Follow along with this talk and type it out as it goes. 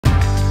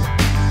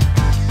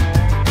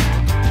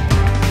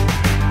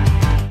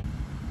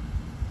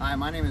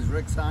my name is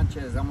Rick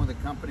Sanchez. I'm with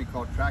a company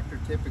called Tractor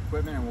Tip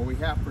Equipment, and what we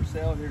have for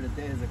sale here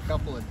today is a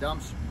couple of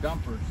dumpers.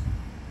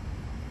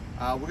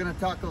 We're going to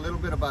talk a little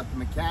bit about the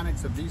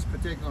mechanics of these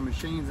particular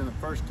machines in the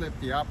first clip,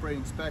 the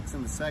operating specs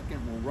in the second.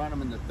 We'll run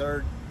them in the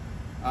third.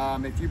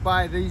 If you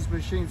buy these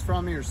machines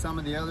from me or some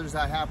of the others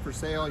I have for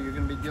sale, you're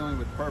going to be dealing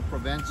with Per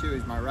Provencio.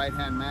 He's my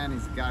right-hand man.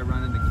 He's the guy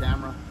running the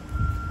camera.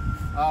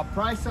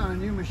 Price on a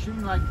new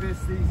machine like this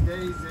these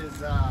days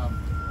is,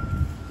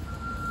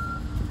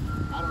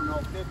 I don't know,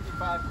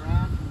 55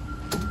 grand.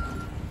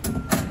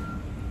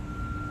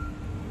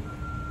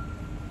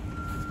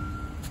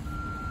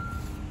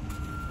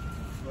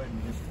 Go ahead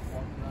and just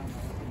walk around.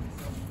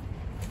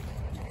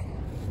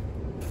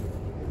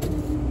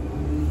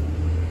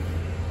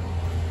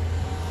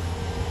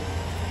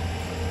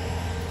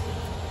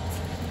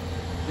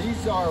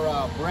 These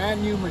are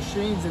brand new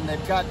machines, and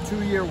they've got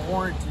 2-year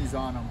warranties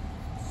on them.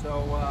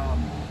 So,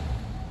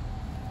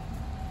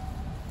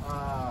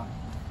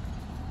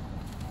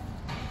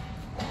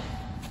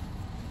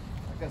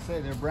 like I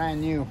say, they're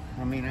brand new.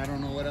 I mean, I don't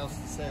know what else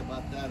to say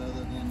about that other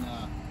than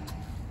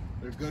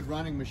they're good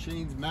running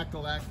machines.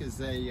 Mecalac is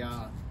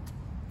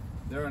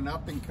they're an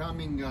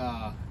up-and-coming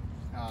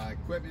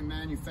equipment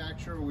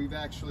manufacturer. We've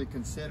actually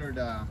considered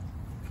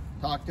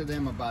talk to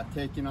them about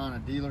taking on a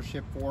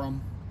dealership for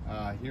them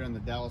here in the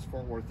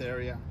Dallas-Fort Worth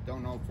area.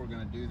 Don't know if we're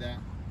going to do that.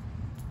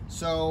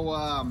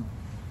 So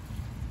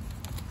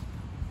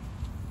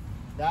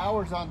the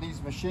hours on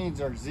these machines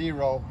are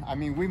 0. I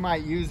mean, we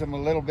might use them a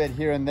little bit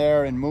here and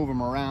there and move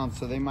them around,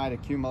 so they might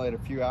accumulate a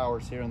few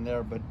hours here and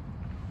there, but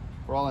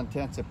for all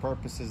intents and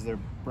purposes, they're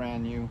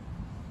brand new.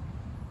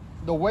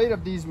 The weight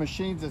of these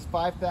machines is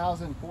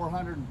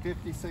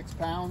 5,456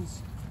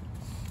 pounds.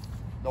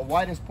 The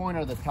widest point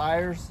are the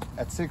tires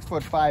at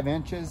 6'5"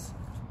 inches.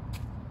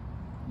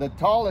 The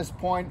tallest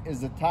point is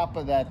the top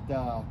of that,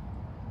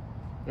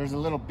 there's a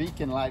little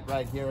beacon light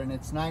right here, and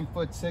it's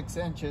 9'6"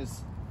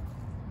 inches.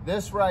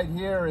 This right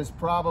here is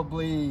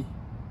probably,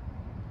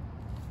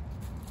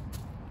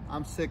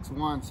 I'm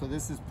 6'1", so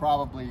this is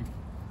probably,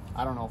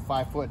 I don't know,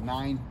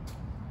 5'9",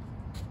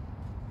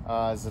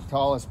 is the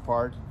tallest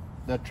part.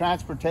 The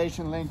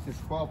transportation length is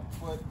 12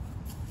 foot.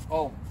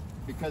 Oh,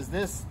 because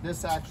this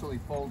actually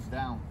folds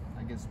down,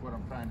 I guess what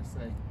I'm trying to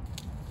say.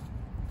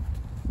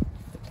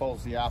 It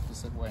folds the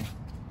opposite way.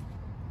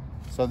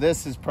 So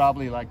this is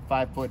probably like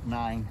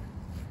 5'9".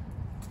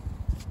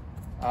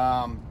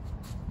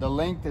 The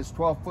length is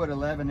 12 foot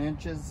 11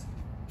 inches.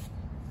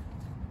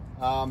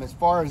 As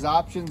far as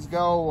options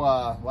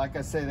go, like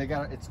I say,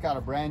 it's got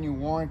a brand new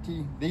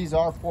warranty. These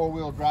are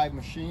 4-wheel drive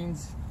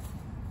machines.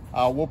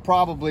 We'll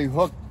probably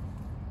hook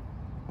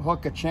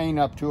a chain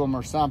up to them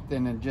or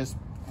something and just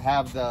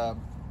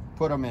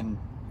put them in,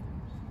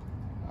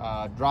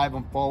 drive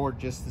them forward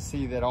just to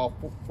see that all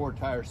 4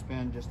 tires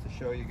spin, just to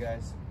show you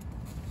guys.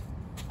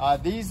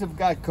 These have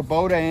got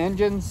Kubota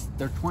engines.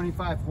 They're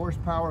 25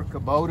 horsepower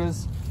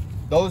Kubotas.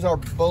 Those are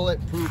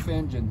bulletproof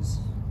engines.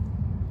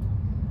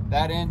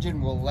 That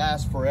engine will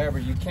last forever.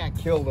 You can't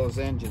kill those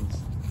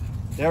engines.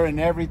 They're in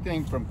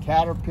everything from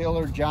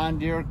Caterpillar, John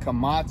Deere,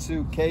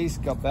 Komatsu, Case,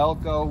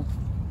 Gabelco.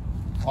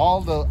 All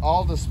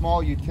the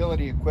small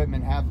utility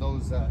equipment have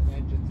those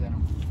engines in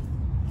them.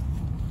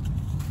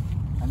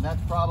 And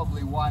that's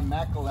probably why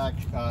Mecalac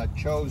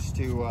chose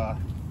to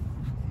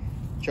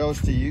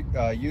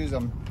use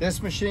them.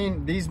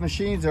 These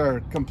machines are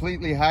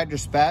completely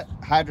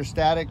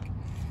hydrostatic.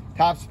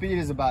 Top speed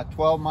is about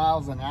 12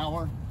 miles an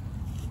hour.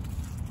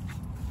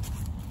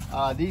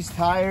 These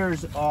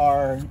tires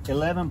are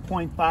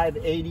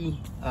 11.580,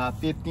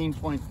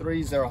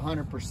 15.3s. They're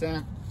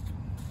 100%.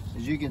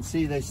 As you can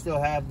see, they still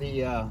have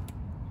the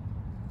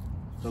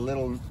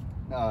little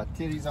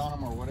titties on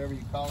them, or whatever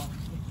you call them.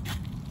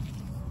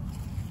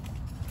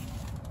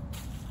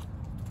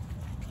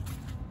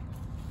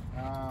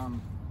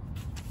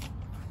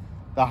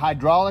 The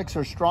hydraulics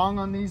are strong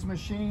on these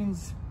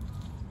machines.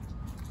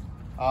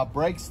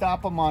 Brake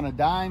stop them on a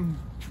dime.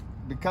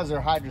 Because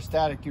they're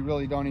hydrostatic, you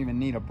really don't even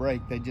need a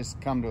brake. They just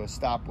come to a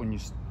stop when you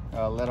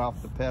let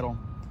off the pedal.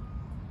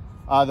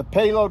 The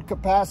payload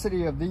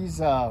capacity of these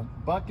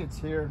buckets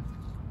here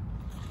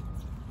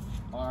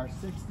are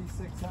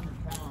 6,600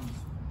 pounds.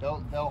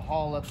 They'll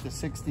haul up to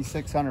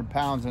 6,600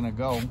 pounds in a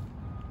go.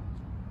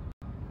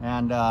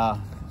 And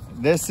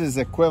this is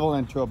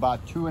equivalent to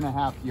about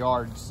 2.5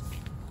 yards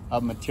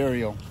of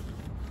material.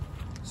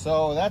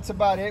 So that's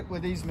about it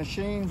with these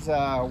machines.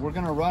 We're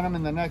gonna run them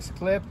in the next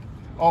clip.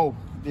 Oh,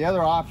 the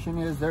other option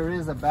is there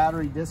is a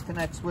battery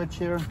disconnect switch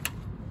here.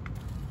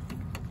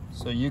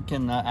 So you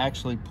can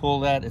actually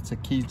pull that. It's a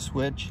keyed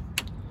switch.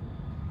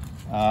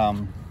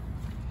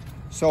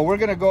 So we're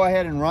gonna go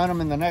ahead and run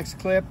them in the next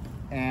clip.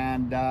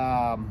 And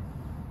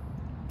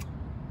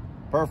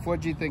Perf,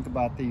 what'd you think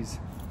about these?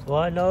 Well,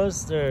 I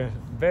noticed they're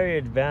very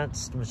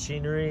advanced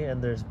machinery,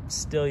 and they're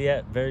still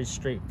yet very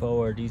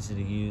straightforward, easy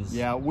to use.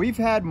 Yeah, we've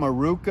had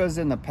Marukas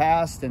in the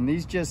past, and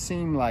these just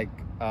seem like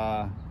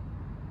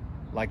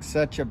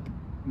such a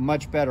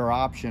much better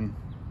option.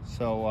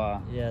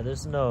 So yeah,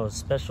 there's no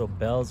special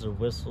bells or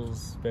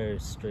whistles. Very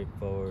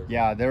straightforward.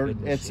 yeah,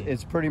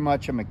 it's pretty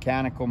much a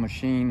mechanical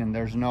machine, and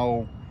there's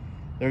no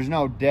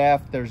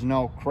def, there's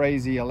no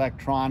crazy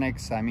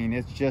electronics. I mean,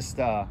 it's just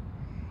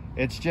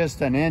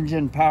an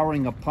engine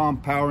powering a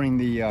pump, powering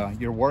the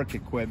your work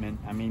equipment.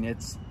 I mean,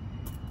 it's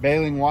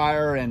baling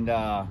wire and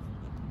a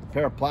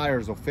pair of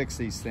pliers will fix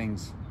these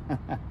things.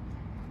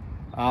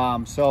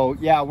 So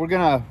yeah, we're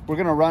gonna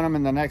run them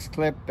in the next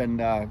clip, and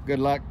good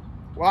luck.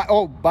 Well,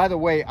 oh, by the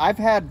way, I've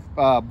had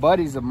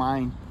buddies of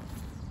mine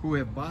who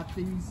have bought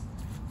these,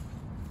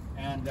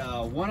 and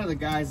one of the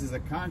guys is a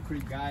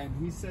concrete guy, and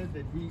he said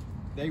that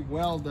they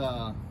weld.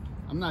 I'm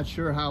not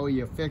sure how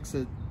he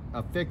affixes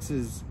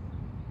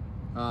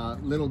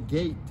little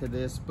gate to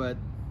this, but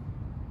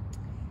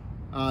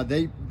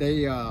they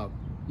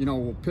you know,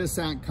 will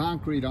pissant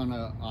concrete on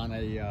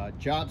a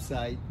job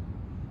site,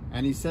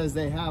 and he says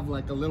they have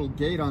like a little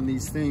gate on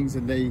these things,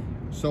 and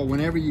so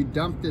whenever you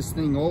dump this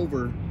thing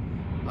over,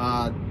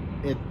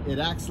 it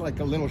acts like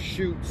a little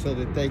chute so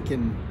that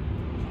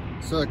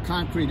the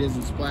concrete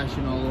isn't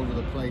splashing all over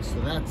the place.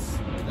 So that's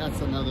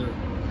another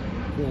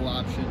cool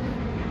option.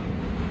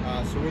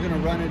 So we're gonna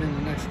run it in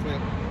the next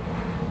clip.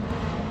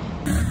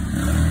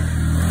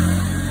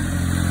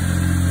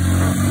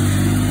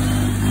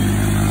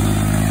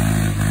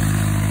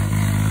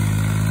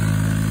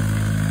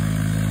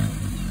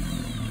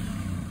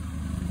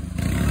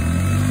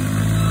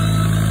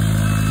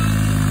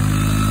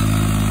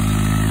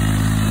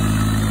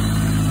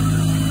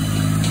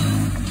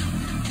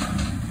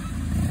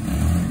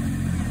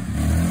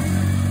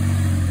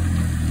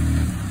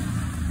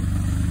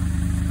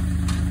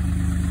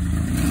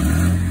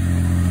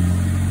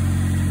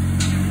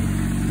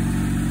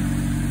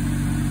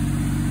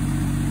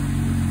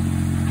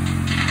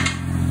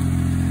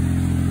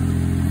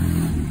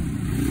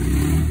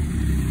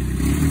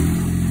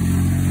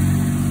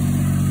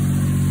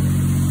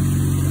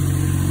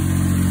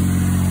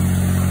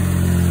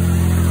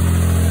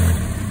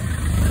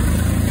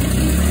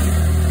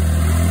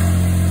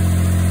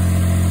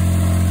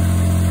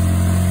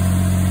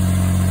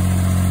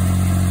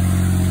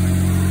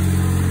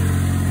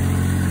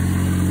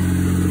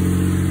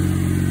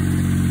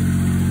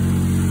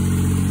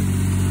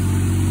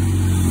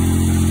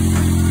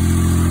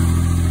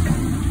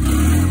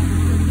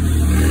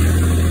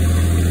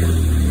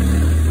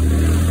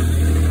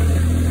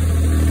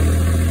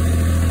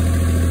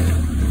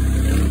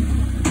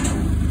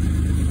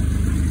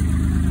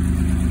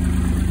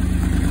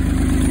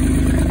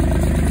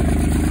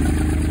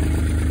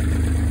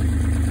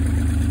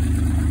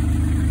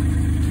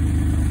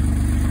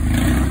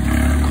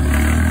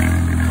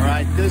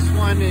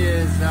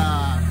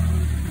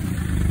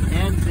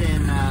 Ends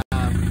in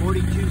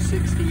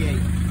 4268.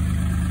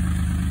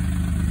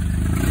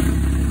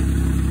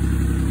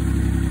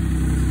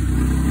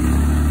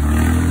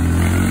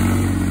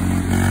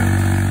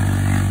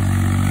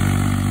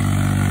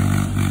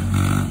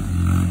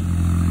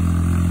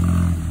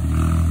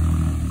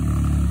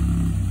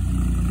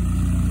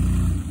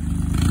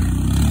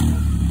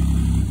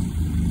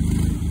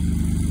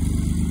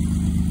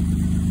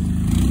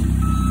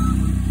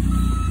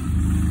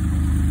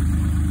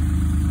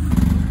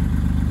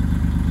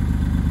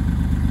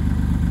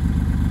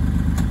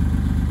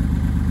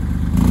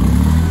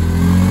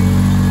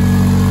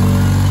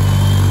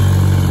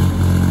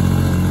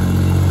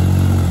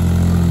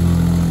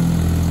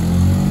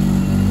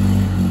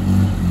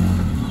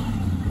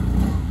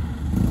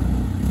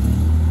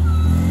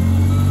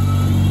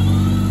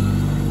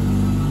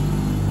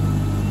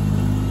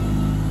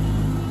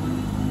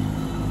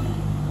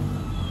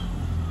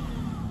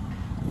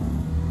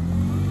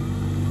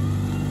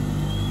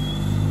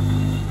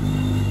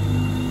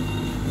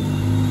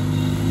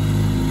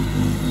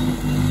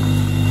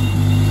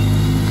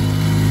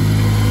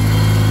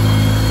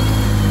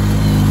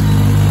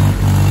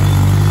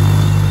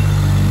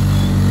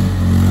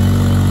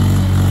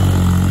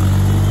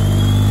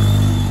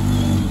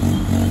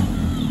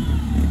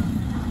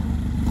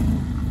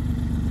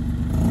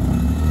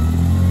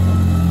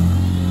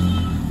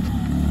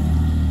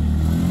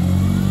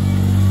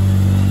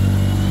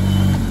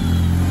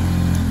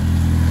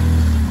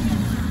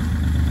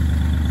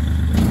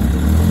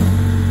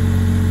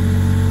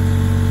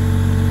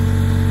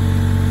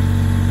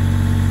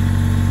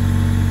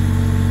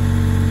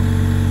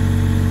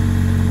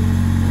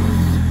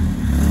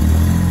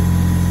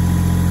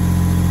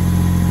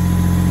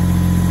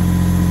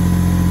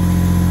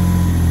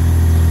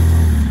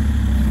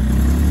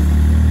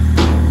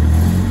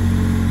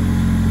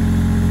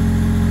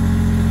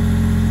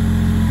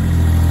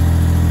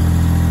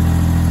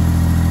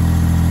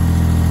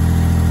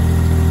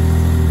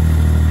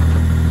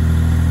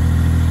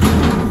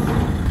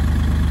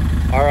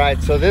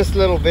 So this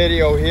little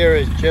video here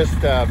is just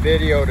a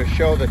video to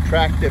show the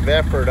tractive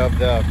effort of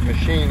the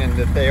machine and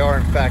that they are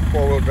in fact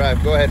four-wheel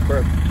drive. Go ahead,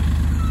 Bert.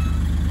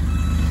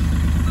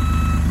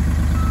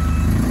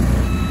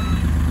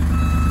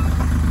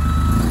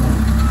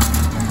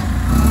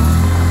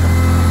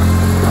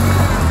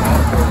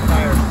 All four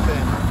tires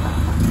spin.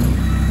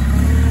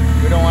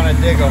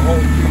 dig a hole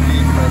too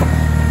deep,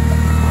 but